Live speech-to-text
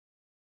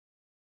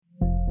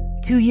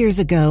2 years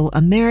ago,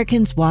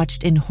 Americans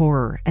watched in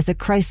horror as a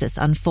crisis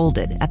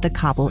unfolded at the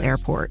Kabul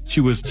airport.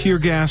 She was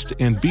tear-gassed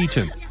and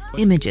beaten.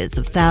 Images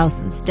of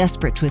thousands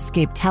desperate to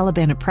escape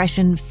Taliban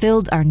oppression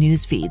filled our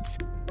news feeds.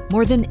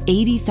 More than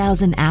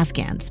 80,000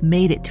 Afghans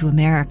made it to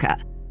America.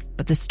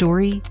 But the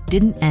story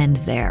didn't end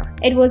there.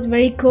 It was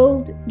very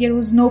cold. There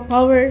was no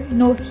power,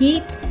 no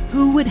heat.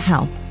 Who would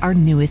help our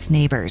newest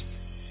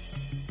neighbors?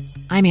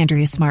 I'm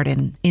Andrea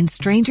Smartin. In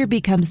Stranger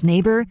Becomes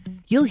Neighbor,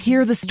 you'll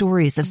hear the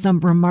stories of some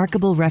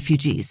remarkable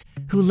refugees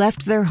who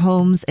left their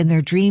homes and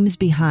their dreams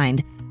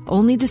behind,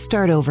 only to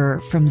start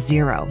over from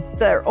zero.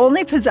 Their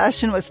only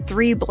possession was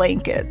 3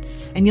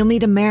 blankets. And you'll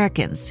meet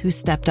Americans who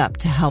stepped up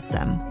to help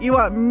them. You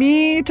want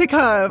me to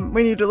come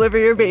when you deliver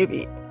your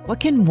baby. What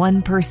can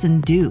one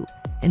person do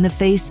in the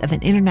face of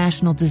an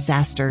international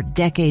disaster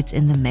decades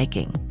in the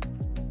making?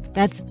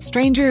 That's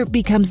Stranger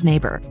Becomes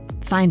Neighbor.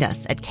 Find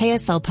us at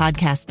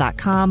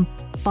kslpodcast.com.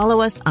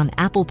 Follow us on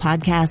Apple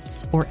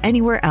Podcasts or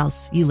anywhere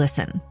else you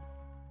listen.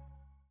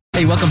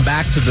 Hey, welcome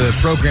back to the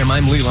program.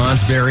 I'm Lee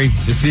Lonsberry.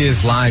 This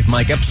is Live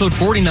Mike, episode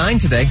 49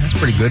 today. That's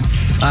pretty good.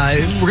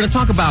 We're going to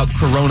talk about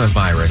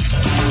coronavirus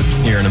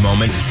here in a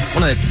moment. I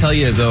want to tell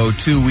you, though,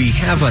 too, we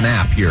have an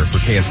app here for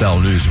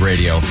KSL News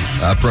Radio,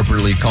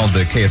 appropriately called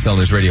the KSL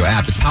News Radio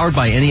app. It's powered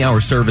by Any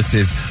Hour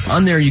Services.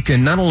 On there, you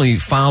can not only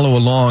follow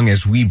along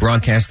as we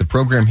broadcast the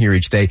program here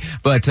each day,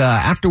 but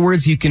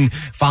afterwards, you can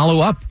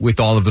follow up with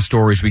all of the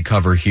stories we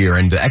cover here.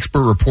 And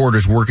expert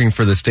reporters working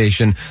for the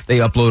station, they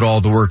upload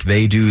all the work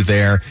they do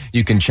there.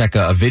 You can check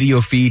a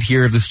video feed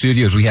here of the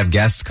studio as we have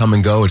guests come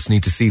and go. It's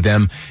neat to see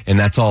them, and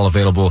that's all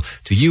available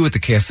to you at the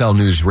KSL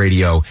News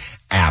Radio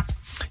app.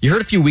 You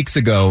heard a few weeks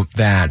ago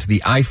that the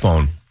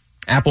iPhone,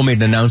 Apple made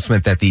an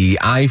announcement that the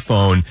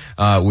iPhone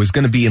was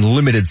going to be in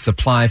limited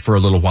supply for a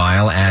little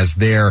while as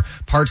their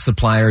parts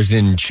suppliers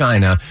in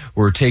China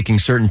were taking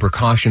certain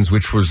precautions,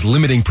 which was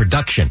limiting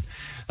production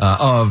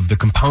of the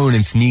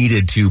components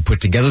needed to put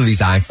together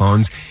these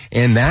iPhones,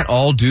 and that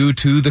all due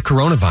to the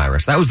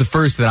coronavirus. That was the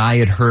first that I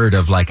had heard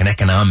of, like, an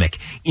economic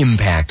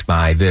impact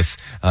by this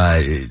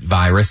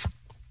virus.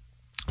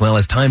 Well,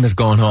 as time has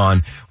gone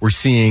on, we're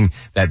seeing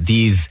that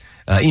these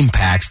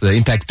impacts, the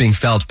impacts being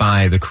felt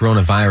by the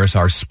coronavirus,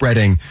 are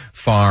spreading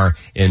far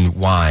and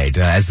wide.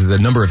 As the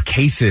number of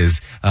cases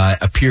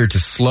appear to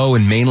slow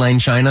in mainland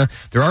China,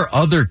 there are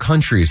other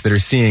countries that are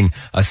seeing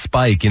a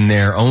spike in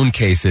their own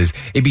cases.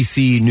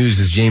 ABC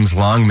News' James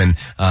Longman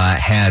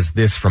has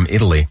this from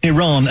Italy.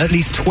 Iran, at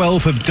least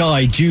 12 have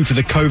died due to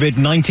the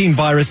COVID-19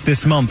 virus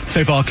this month.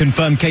 So far,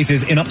 confirmed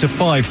cases in up to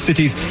 5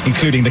 cities,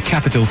 including the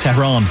capital,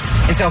 Tehran.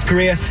 In South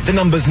Korea, the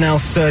numbers now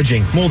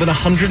surging. More than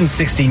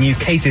 160 new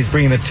cases,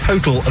 bringing the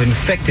total of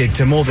infected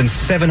to more than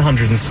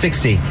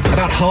 760.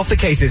 About half the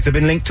cases have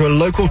been linked to a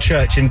local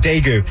church in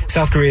Daegu,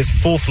 South Korea's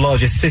 4th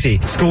largest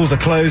city. Schools are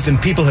closed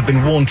and people have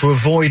been warned to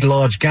avoid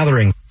large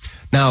gatherings.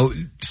 Now,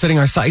 setting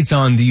our sights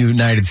on the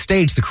United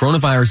States, the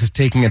coronavirus is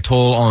taking a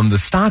toll on the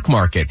stock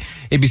market.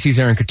 ABC's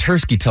Aaron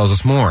Katersky tells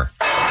us more.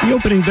 The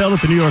opening bell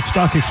at the New York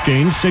Stock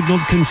Exchange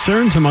signaled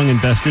concerns among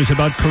investors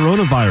about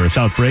coronavirus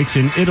outbreaks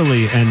in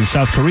Italy and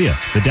South Korea.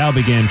 The Dow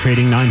began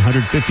trading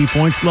 950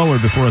 points lower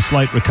before a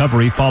slight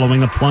recovery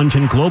following a plunge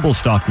in global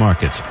stock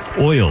markets.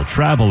 Oil,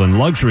 travel, and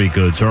luxury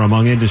goods are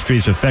among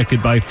industries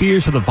affected by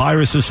fears of the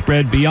virus's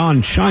spread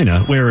beyond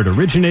China, where it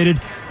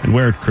originated and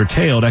where it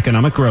curtailed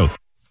economic growth.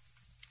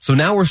 So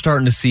now we're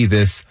starting to see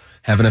this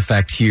have an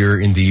effect here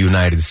in the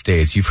United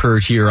States. You've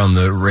heard here on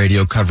the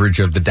radio coverage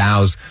of the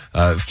Dow's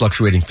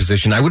fluctuating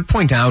position. I would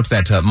point out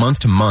that month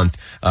to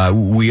month,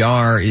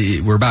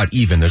 we're about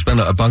even. There's been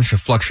a bunch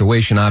of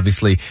fluctuation,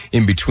 obviously,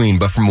 in between.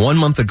 But from 1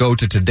 month ago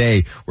to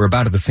today, we're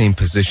about at the same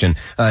position.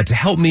 To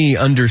help me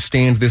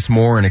understand this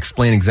more and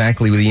explain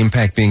exactly the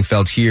impact being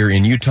felt here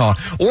in Utah,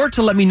 or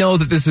to let me know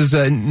that this is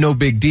no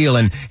big deal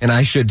and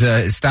I should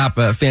stop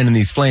fanning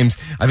these flames,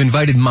 I've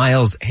invited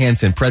Miles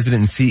Hansen, President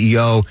and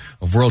CEO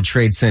of World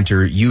Trade Center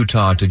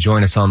Utah, to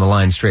join us on the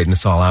line, straighten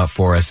this all out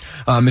for us.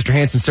 Mr.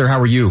 Hansen, sir, how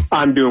are you?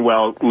 I'm doing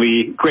well,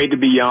 Lee. Great to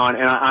be on.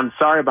 And I'm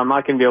sorry, but I'm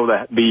not going to be able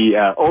to be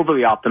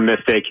overly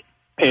optimistic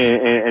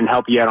and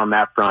help you out on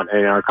that front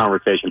in our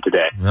conversation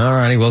today. All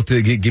righty. Well,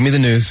 give me the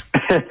news.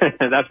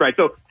 That's right.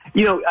 So,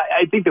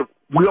 I think that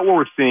what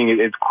we're seeing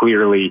is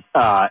clearly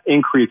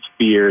increased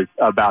fears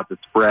about the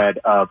spread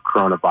of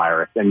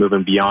coronavirus and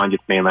moving beyond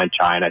just mainland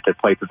China to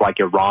places like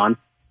Iran,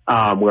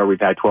 where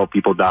we've had 12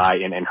 people die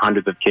and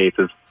hundreds of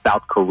cases,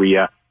 South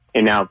Korea,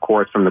 and now, of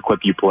course, from the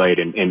clip you played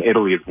in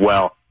Italy as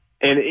well.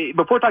 And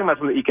before talking about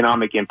some of the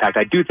economic impact,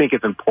 I do think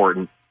it's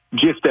important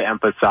just to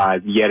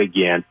emphasize yet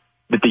again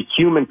that the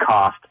human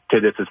cost to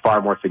this is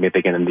far more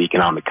significant than the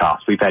economic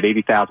cost. We've had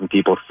 80,000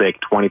 people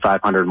sick,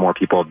 2,500 more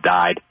people have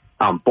died.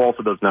 Both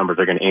of those numbers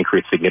are going to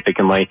increase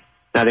significantly.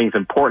 And I think it's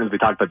important as we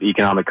talk about the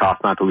economic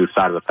cost not to lose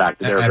sight of the fact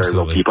that there are very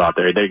real people out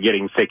there. They're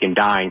getting sick and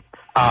dying.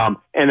 And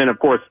then, of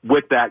course,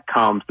 with that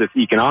comes this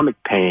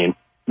economic pain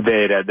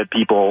that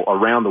people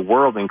around the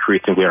world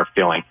increasingly are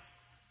feeling.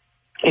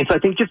 And so I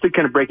think just to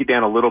kind of break it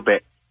down a little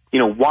bit,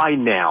 why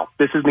now?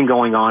 This has been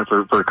going on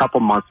for a couple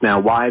months now.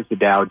 Why is the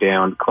Dow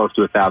down close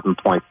to 1,000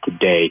 points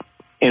today?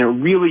 and it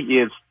really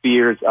is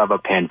fears of a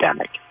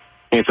pandemic.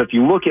 And so if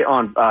you look at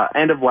on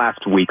end of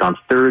last week, on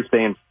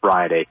Thursday and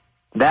Friday,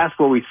 that's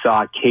where we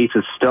saw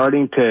cases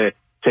starting to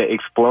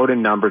explode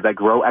in numbers that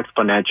grow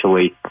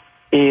exponentially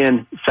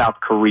in South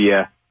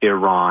Korea,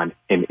 Iran,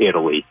 and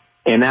Italy.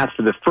 And that's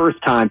for the first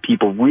time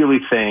people really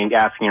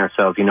asking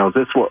ourselves,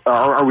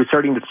 are we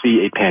starting to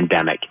see a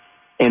pandemic?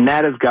 And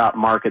that has got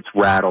markets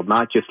rattled,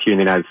 not just here in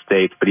the United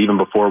States, but even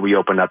before we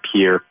open up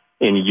here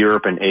in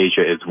Europe and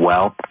Asia as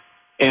well.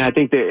 And I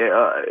think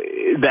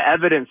the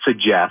evidence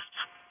suggests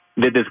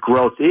that this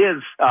growth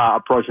is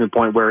approaching the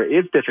point where it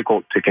is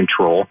difficult to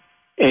control.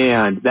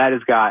 And that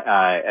has got,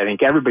 I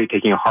think, everybody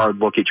taking a hard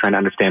look at trying to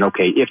understand,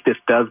 okay, if this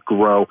does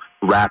grow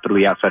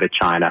rapidly outside of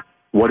China,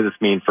 what does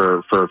this mean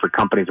for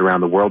companies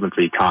around the world and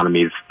for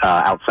economies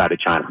outside of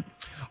China?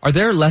 Are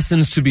there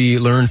lessons to be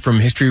learned from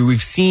history?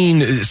 We've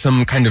seen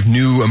some kind of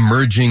new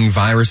emerging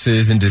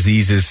viruses and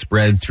diseases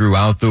spread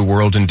throughout the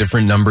world in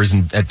different numbers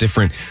and at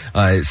different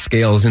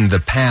scales in the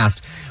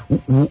past.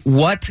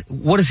 What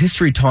has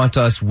history taught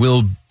us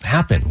will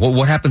happen?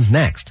 What happens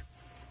next?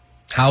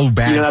 How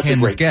bad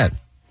can this get?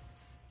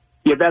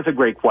 Yeah, that's a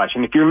great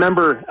question. If you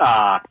remember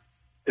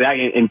that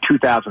in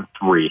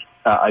 2003,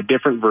 a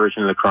different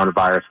version of the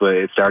coronavirus,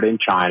 it started in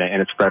China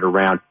and it spread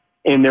around.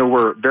 And there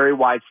were very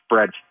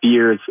widespread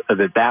fears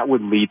that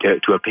would lead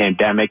to a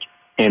pandemic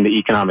and the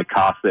economic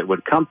costs that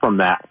would come from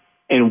that.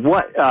 And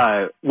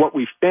what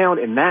we found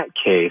in that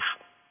case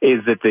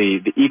is that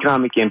the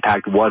economic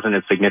impact wasn't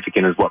as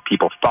significant as what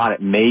people thought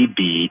it may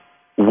be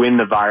when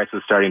the virus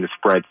was starting to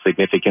spread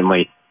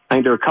significantly. I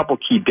think there are a couple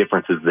key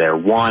differences there.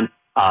 One,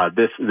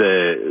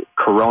 the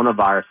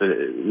coronavirus,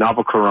 the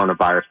novel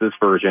coronavirus, this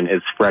version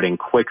is spreading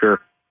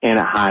quicker and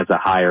it has a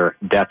higher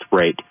death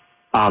rate.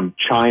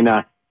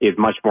 China is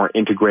much more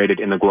integrated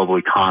in the global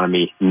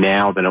economy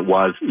now than it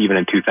was even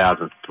in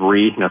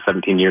 2003,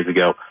 17 years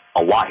ago.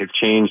 A lot has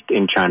changed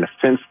in China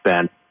since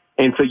then.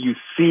 And so you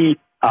see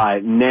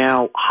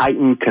now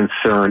heightened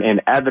concern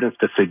and evidence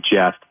to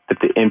suggest that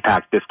the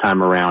impact this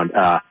time around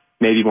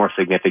may be more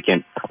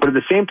significant. But at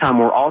the same time,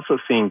 we're also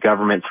seeing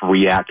governments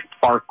react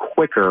far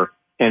quicker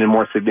and in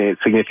more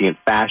significant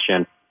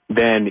fashion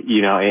than,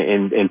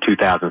 in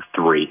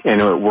 2003.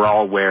 And we're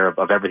all aware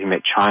of everything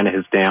that China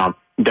has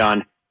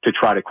done to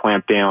try to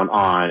clamp down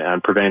on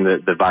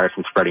preventing the virus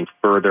from spreading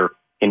further.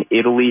 In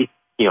Italy,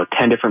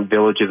 10 different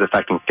villages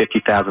affecting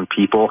 50,000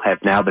 people have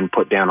now been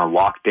put down on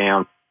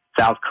lockdown.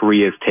 South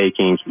Korea is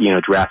taking,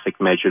 drastic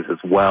measures as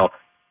well.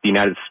 The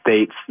United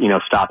States,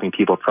 stopping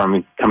people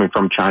coming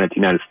from China to the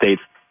United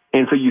States.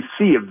 And so you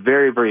see a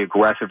very, very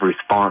aggressive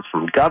response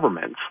from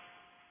governments.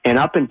 And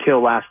up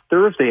until last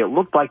Thursday, it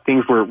looked like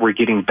things were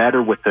getting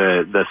better with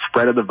the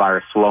spread of the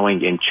virus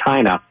slowing in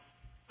China.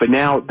 But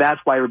now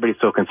that's why everybody's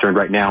so concerned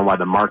right now and why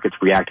the market's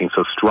reacting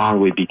so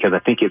strongly, because I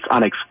think it's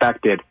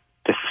unexpected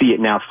to see it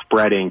now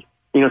spreading.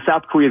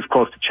 South Korea is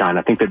close to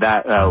China. I think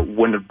that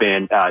wouldn't have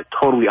been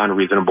totally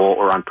unreasonable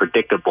or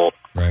unpredictable.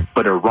 Right.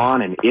 But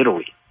Iran and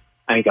Italy,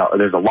 I think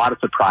there's a lot of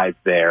surprise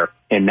there,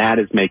 and that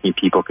is making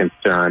people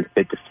concerned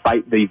that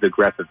despite these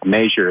aggressive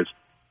measures,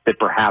 that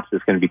perhaps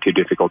it's going to be too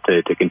difficult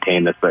to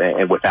contain this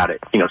without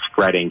it,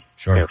 spreading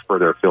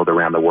further afield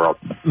around the world.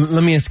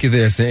 Let me ask you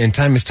this, and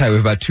time is tight. We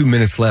have about 2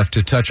 minutes left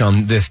to touch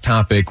on this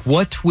topic.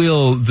 What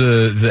will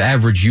the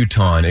average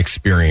Utahn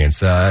experience?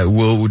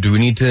 Do we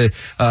need to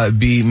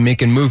be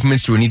making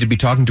movements? Do we need to be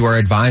talking to our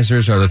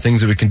advisors? Are there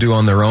things that we can do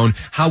on their own?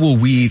 How will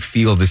we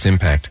feel this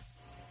impact?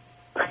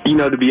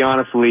 To be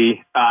honest,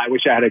 Lee, I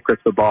wish I had a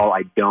crystal ball.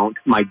 I don't.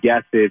 My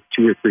guess is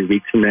 2 or 3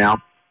 weeks from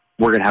now,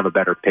 we're going to have a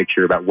better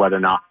picture about whether or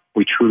not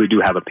we truly do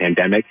have a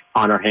pandemic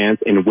on our hands,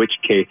 in which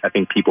case I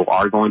think people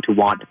are going to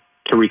want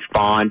to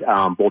respond,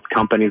 both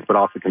companies but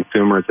also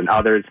consumers and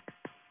others.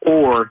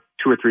 Or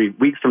 2 or 3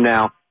 weeks from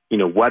now,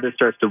 weather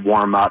starts to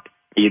warm up.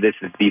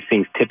 These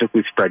things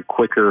typically spread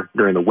quicker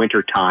during the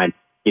winter time.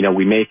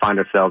 We may find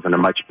ourselves in a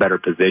much better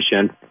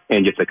position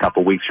in just a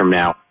couple weeks from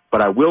now. But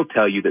I will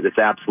tell you that this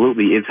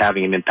absolutely is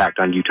having an impact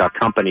on Utah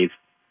companies,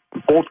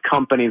 both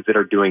companies that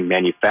are doing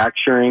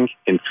manufacturing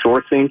and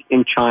sourcing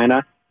in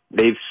China.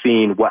 They've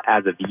seen what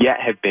as of yet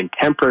have been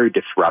temporary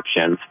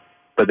disruptions,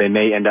 but they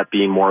may end up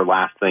being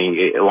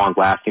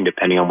long-lasting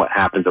depending on what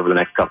happens over the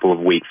next couple of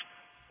weeks,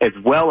 as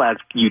well as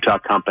Utah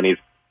companies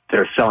that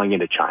are selling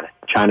into China.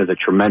 China is a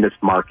tremendous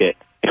market,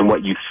 and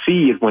what you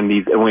see is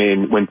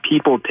when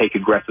people take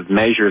aggressive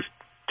measures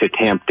to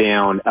tamp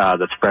down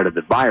the spread of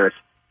the virus,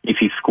 you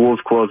see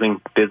schools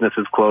closing,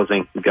 businesses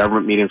closing,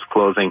 government meetings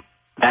closing.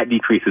 That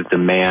decreases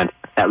demand.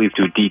 That leads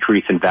to a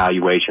decrease in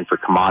valuation for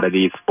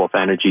commodities, both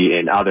energy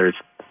and others.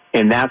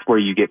 And that's where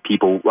you get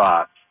people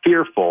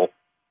fearful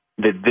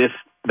that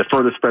the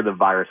further spread of the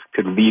virus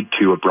could lead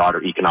to a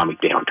broader economic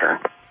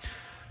downturn,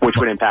 which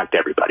would impact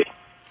everybody.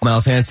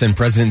 Miles Hansen,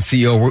 President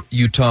and CEO,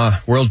 Utah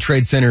World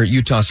Trade Center,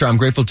 Utah. Sir, I'm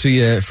grateful to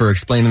you for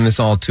explaining this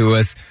all to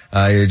us.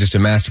 Just a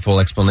masterful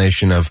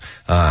explanation of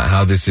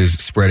how this is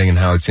spreading and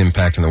how it's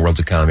impacting the world's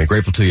economy.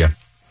 Grateful to you.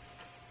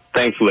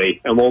 Thanks,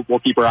 Lee. And we'll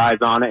keep our eyes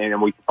on it,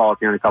 and we can follow up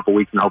here in a couple of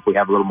weeks and hopefully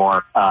have a little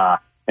more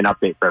an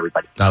update for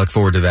everybody. I look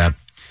forward to that.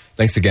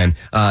 Thanks again.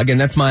 Again,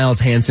 that's Miles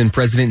Hansen,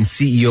 President and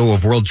CEO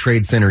of World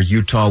Trade Center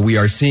Utah. We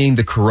are seeing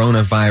the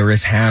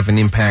coronavirus have an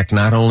impact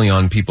not only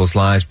on people's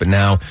lives, but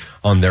now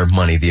on their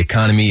money. The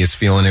economy is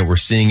feeling it. We're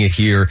seeing it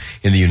here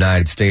in the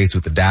United States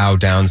with the Dow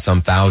down some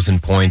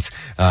 1,000 points.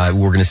 We're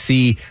going to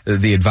see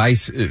the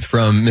advice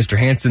from Mr.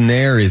 Hansen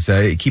there is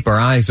keep our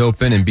eyes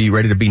open and be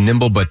ready to be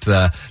nimble. But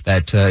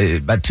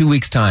about 2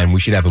 weeks' time, we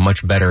should have a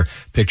much better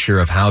picture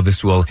of how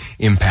this will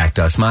impact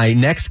us. My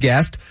next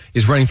guest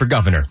is running for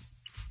governor.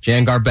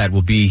 Jan Garbett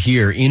will be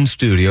here in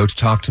studio to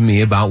talk to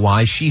me about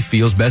why she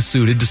feels best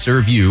suited to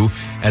serve you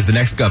as the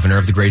next governor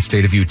of the great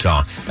state of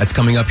Utah. That's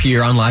coming up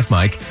here on Live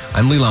Mike.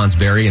 I'm Lee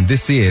Lonsberry, and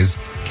this is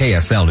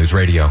KSL News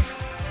Radio.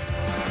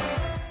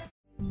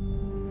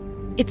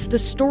 It's the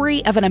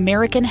story of an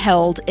American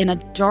held in a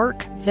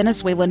dark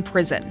Venezuelan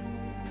prison.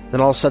 Then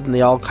all of a sudden,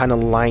 they all kind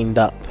of lined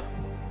up.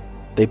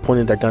 They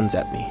pointed their guns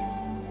at me.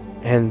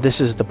 And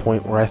this is the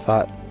point where I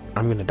thought,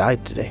 I'm going to die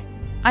today.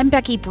 I'm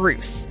Becky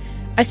Bruce.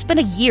 I spent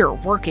a year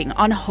working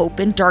on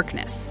Hope in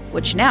Darkness,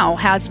 which now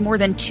has more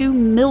than 2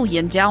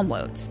 million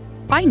downloads.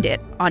 Find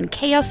it on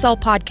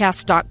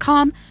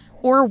kslpodcast.com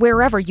or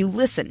wherever you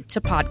listen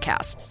to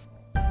podcasts.